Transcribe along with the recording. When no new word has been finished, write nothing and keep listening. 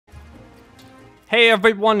Hey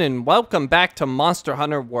everyone, and welcome back to Monster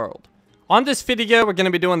Hunter World. On this video, we're going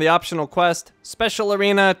to be doing the optional quest, Special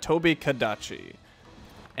Arena Tobi-Kadachi.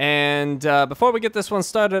 And before we get this one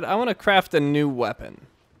started, I want to craft a new weapon.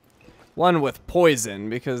 One with poison,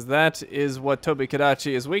 because that is what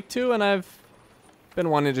Tobi-Kadachi is weak to, and I've been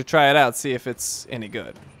wanting to try it out, see if it's any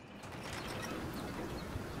good.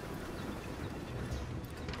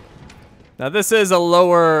 Now this is a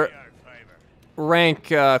lower rank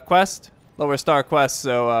quest. Lower star quest,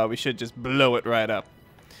 so we should just blow it right up.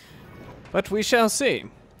 But we shall see.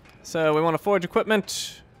 So we want to forge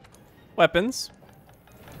equipment, weapons,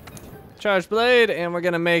 charge blade, and we're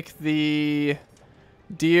gonna make the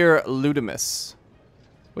Deer Ludimus,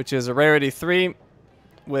 which is a rarity 3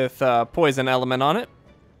 with poison element on it.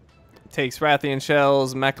 Takes Rathian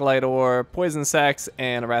shells, Mechalite ore, poison sacks,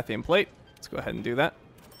 and a Rathian plate. Let's go ahead and do that.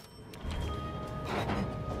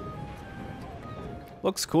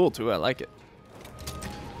 Looks cool too, I like it.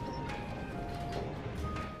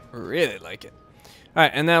 Really like it. Alright,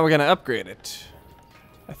 and now we're gonna upgrade it.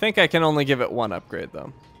 I think I can only give it one upgrade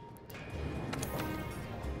though.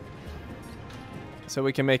 So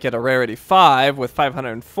we can make it a rarity 5 with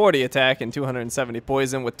 540 attack and 270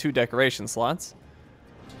 poison with 2 decoration slots.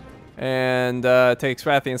 And it takes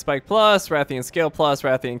Rathian Spike Plus, Rathian Scale Plus,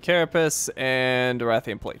 Rathian Carapace, and a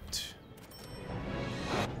Rathian Plate.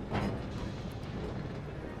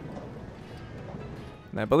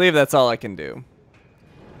 And I believe that's all I can do.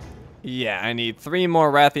 Yeah, I need 3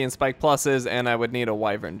 more Rathian Spike Pluses, and I would need a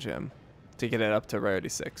Wyvern Gem to get it up to rarity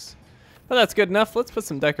 6. But that's good enough. Let's put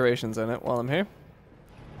some decorations in it while I'm here.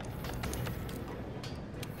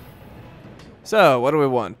 So, what do we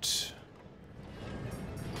want?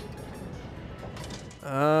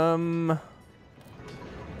 Those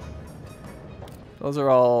are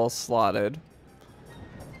all slotted.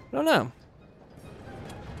 I don't know.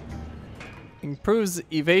 Improves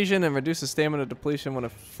evasion and reduces stamina depletion when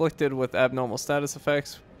afflicted with abnormal status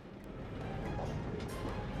effects.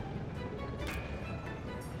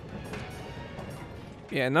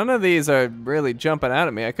 Yeah, none of these are really jumping out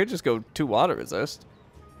at me. I could just go 2 water resist.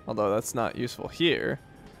 Although that's not useful here.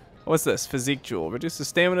 What's this? Physique Jewel. Reduces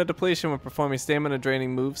stamina depletion when performing stamina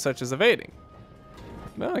draining moves such as evading.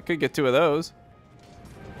 Well, I could get 2 of those.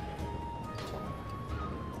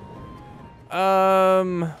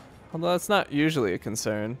 Although that's not usually a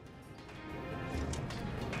concern.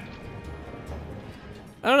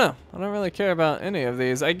 I don't know. I don't really care about any of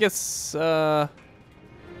these. I guess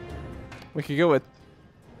we could go with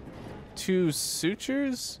 2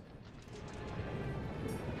 sutures.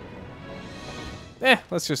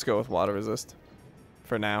 Let's just go with water resist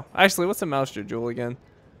for now. Actually, what's a Mousture Jewel again?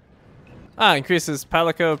 Increases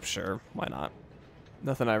Palico. Sure, why not?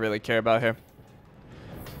 Nothing I really care about here.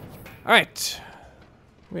 All right.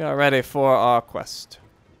 We are ready for our quest.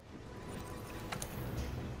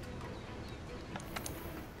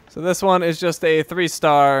 So this one is just a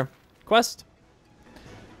 3-star quest.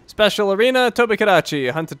 Special Arena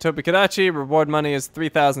Tobi-Kadachi. Hunt a Tobi-Kadachi. Reward money is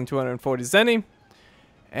 3,240 Zenny.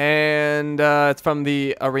 And it's from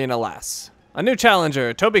the Arena Lass. A new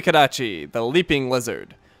challenger, Tobi-Kadachi, the Leaping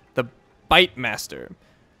Lizard, the Bite Master.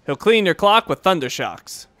 He'll clean your clock with Thunder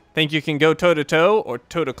Shocks. Think you can go toe-to-toe or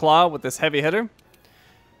toe-to-claw with this heavy hitter?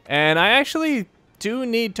 And I actually do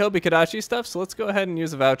need Tobi-Kadachi stuff, so let's go ahead and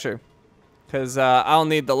use a voucher. Because I'll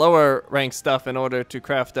need the lower rank stuff in order to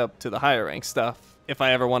craft up to the higher rank stuff if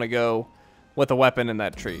I ever want to go with a weapon in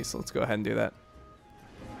that tree. So let's go ahead and do that.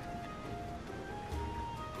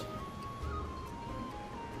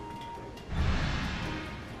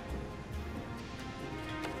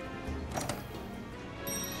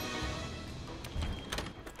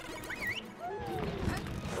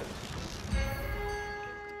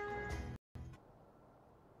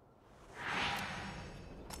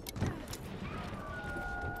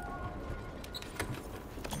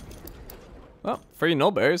 Well, free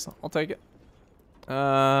null berries. I'll take it.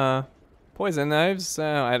 Poison knives.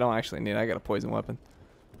 I don't actually need it. I got a poison weapon.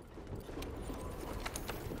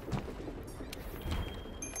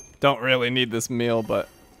 Don't really need this meal, but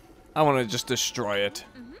I want to just destroy it.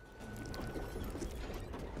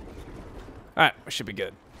 Alright, we should be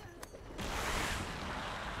good.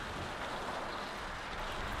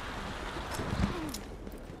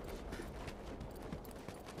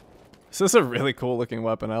 This is a really cool looking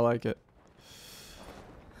weapon. I like it.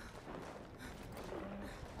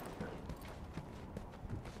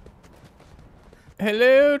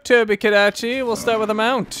 Hello, Tobi-Kadachi. We'll start with a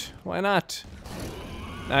mount. Why not?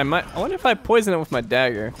 I wonder if I poison it with my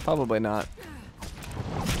dagger. Probably not.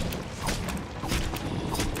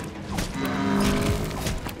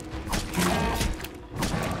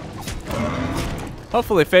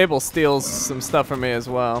 Hopefully Fable steals some stuff from me as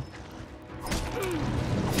well.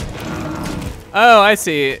 Oh, I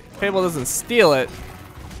see. Fable doesn't steal it.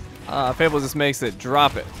 Fable just makes it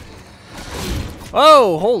drop it.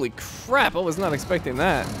 Oh, holy crap. I was not expecting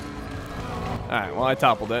that. Alright, well, I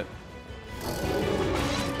toppled it.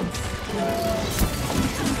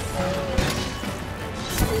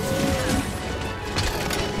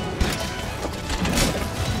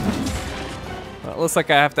 Well, it looks like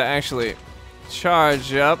I have to actually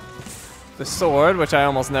charge up the sword, which I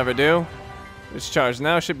almost never do. It's charged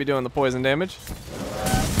now, should be doing the poison damage.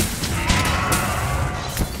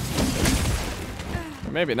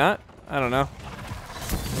 Or maybe not. I don't know.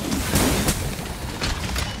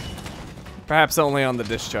 Perhaps only on the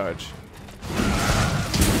discharge.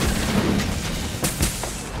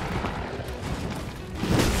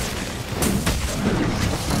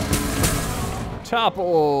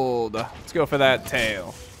 Toppled. Let's go for that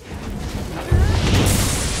tail.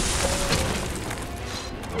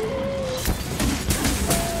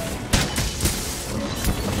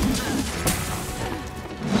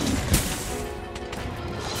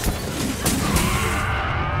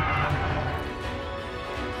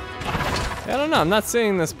 I don't know, I'm not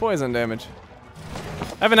seeing this poison damage.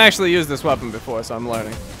 I haven't actually used this weapon before, so I'm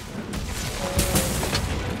learning.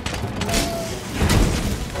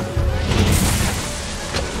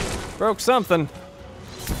 Broke something.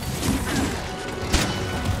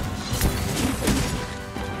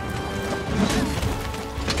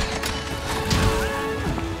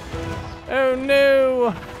 Oh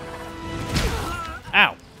no!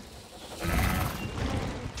 Ow.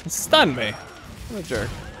 It stunned me. What a jerk.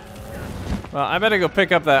 Well, I better go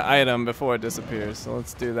pick up that item before it disappears, so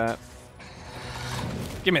let's do that.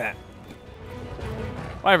 Give me that.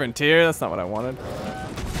 Wyvern Tear, that's not what I wanted.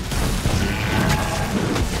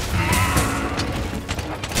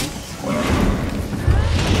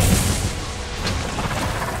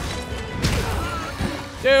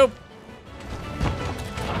 Dope.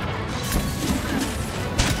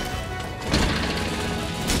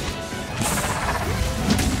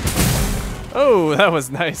 Oh, that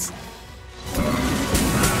was nice.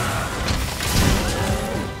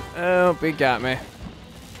 Oh, he got me.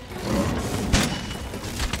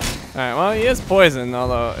 Alright, well, he is poisoned,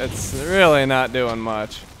 although it's really not doing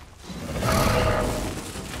much.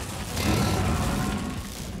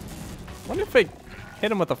 Wonder if I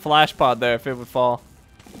hit him with a flash pod there, if it would fall.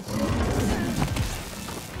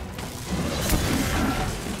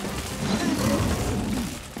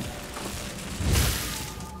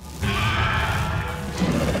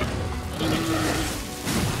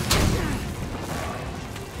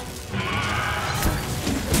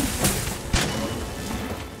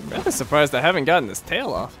 Surprised I haven't gotten his tail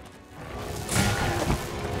off.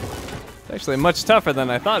 It's actually much tougher than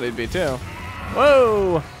I thought it'd be too.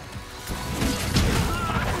 Whoa!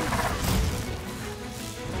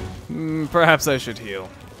 Perhaps I should heal.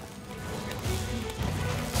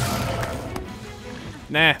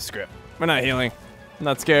 Nah, screw it. We're not healing. I'm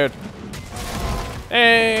not scared.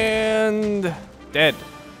 And dead.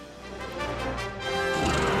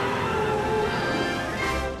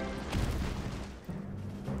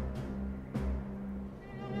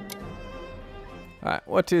 Alright,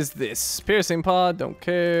 what is this? Piercing pod, don't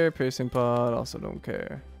care. Piercing pod, also don't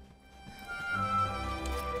care.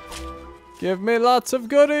 Give me lots of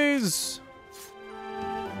goodies!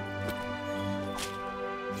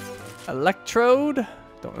 Electrode,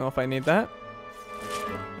 don't know if I need that.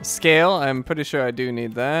 A scale, I'm pretty sure I do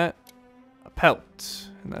need that. A pelt,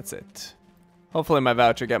 and that's it. Hopefully my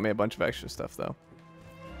voucher got me a bunch of extra stuff though.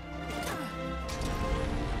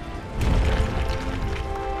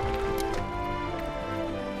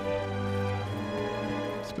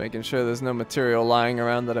 Making sure there's no material lying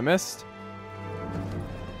around that I missed.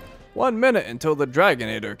 1 minute until the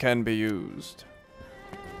Dragonator can be used.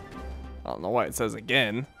 I don't know why it says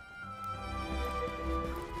again.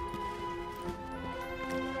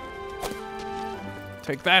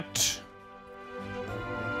 Take that.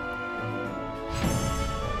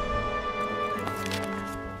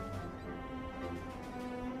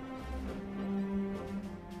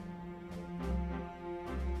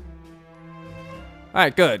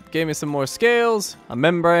 Alright, good. Gave me some more scales, a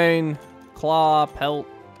membrane, claw, pelt,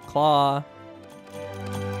 claw.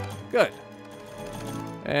 Good.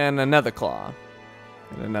 And another claw.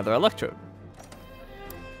 And another electrode.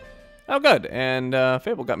 Oh, good. And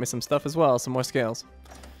Fable got me some stuff as well, some more scales.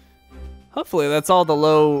 Hopefully that's all the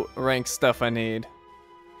low rank stuff I need.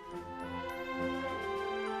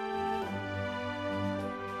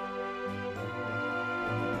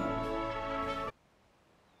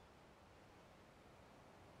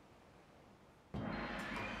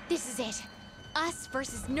 This is it. Us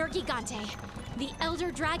versus Nergigante, the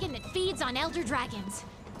elder dragon that feeds on elder dragons.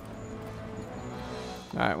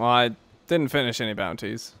 Alright, well, I didn't finish any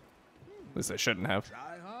bounties. At least I shouldn't have.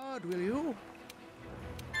 Try hard, will you?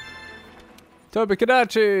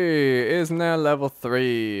 Tobi-Kedachi is now level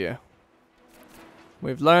 3.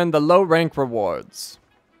 We've learned the low rank rewards.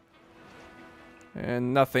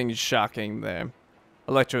 And nothing shocking there.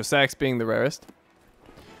 Electro Sax being the rarest.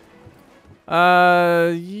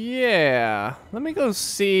 Yeah. Let me go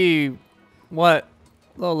see what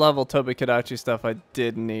low level Tobi-Kadachi stuff I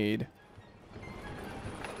did need.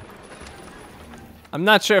 I'm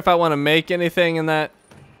not sure if I want to make anything in that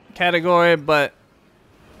category, but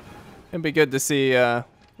it'd be good to see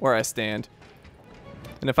where I stand.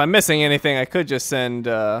 And if I'm missing anything, I could just send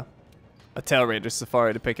a Tail Raider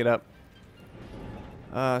Safari to pick it up.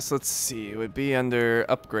 So let's see. It would be under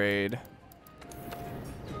upgrade.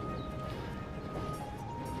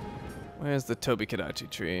 Where's the Tobi-Kadachi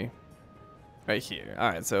tree? Right here.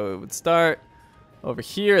 Alright, so it would start over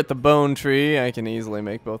here at the bone tree. I can easily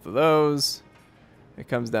make both of those. It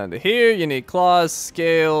comes down to here. You need claws,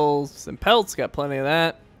 scales, and pelts. Got plenty of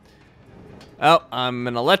that. Oh, I'm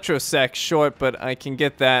an electrosec short, but I can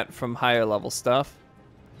get that from higher level stuff.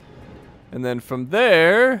 And then from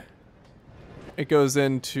there, it goes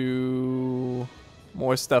into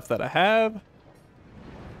more stuff that I have.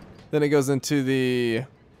 Then it goes into the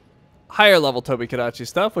higher level Tobi-Kadachi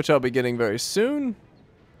stuff, which I'll be getting very soon.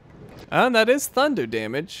 And that is thunder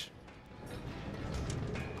damage.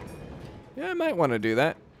 Yeah, I might want to do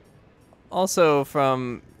that. Also,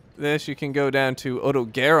 from this, you can go down to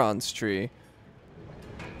Odogaron's tree,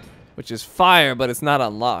 which is fire, but it's not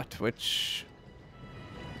unlocked, which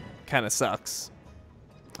kind of sucks.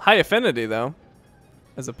 High affinity, though,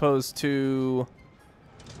 as opposed to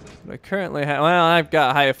what I currently have. Well, I've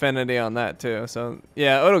got high affinity on that, too. So,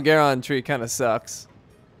 yeah, Odogaron tree kind of sucks.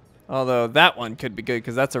 Although, that one could be good,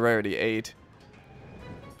 because that's a rarity 8.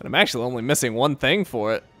 But I'm actually only missing one thing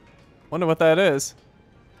for it. Wonder what that is.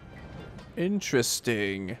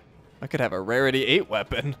 Interesting. I could have a rarity 8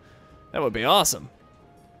 weapon. That would be awesome.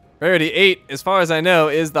 Rarity 8, as far as I know,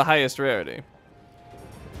 is the highest rarity.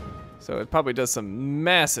 So it probably does some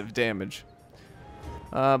massive damage.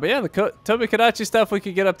 But yeah, the Tobi-Kadachi stuff we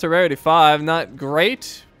could get up to rarity 5. Not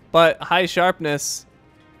great, but high sharpness.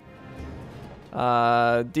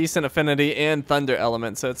 Decent affinity and thunder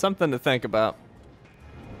element. So it's something to think about.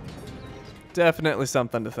 Definitely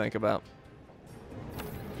something to think about.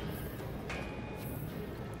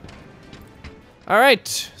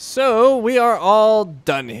 Alright, so we are all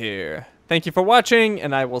done here. Thank you for watching,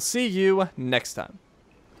 and I will see you next time.